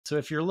So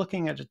if you're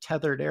looking at a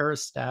tethered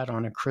aerostat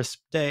on a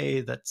crisp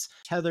day that's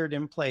tethered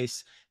in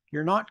place,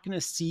 you're not going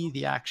to see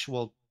the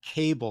actual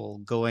cable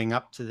going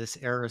up to this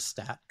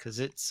aerostat because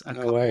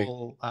No way.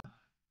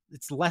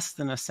 it's less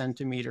than a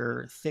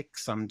centimeter thick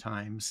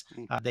sometimes.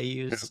 Mm. They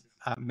Yeah. use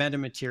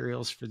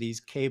metamaterials for these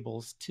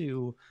cables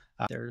too.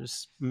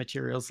 There's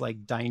materials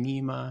like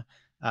Dyneema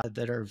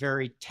that are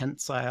very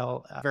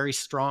tensile, very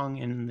strong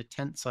in the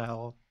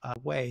tensile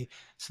way.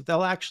 So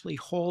they'll actually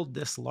hold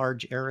this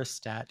large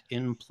aerostat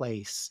in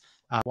place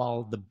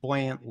while the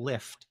buoyant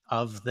lift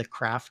of the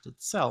craft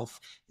itself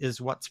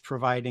is what's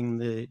providing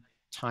the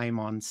time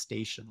on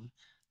station.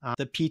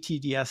 The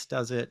PTDS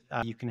does it.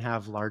 You can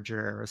have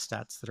larger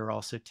aerostats that are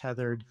also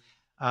tethered.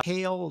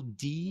 Hail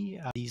D,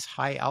 these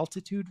high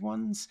altitude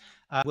ones,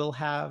 will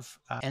have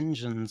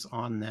engines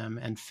on them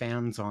and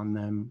fans on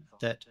them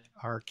that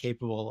are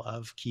capable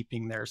of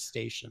keeping their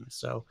station.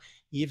 So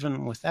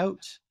even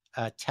without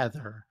a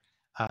tether,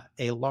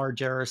 a large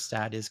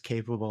aerostat is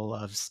capable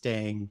of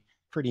staying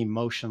pretty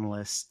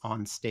motionless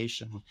on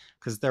station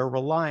because they're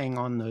relying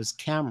on those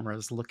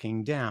cameras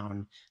looking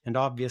down. And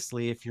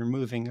obviously, if you're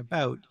moving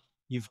about,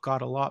 you've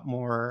got a lot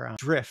more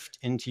drift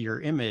into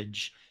your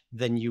image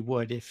than you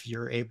would if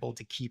you're able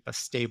to keep a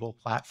stable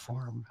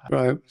platform.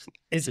 Right.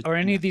 To Are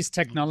any do of these that.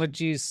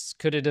 technologies,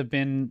 could it have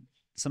been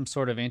some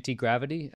sort of anti-gravity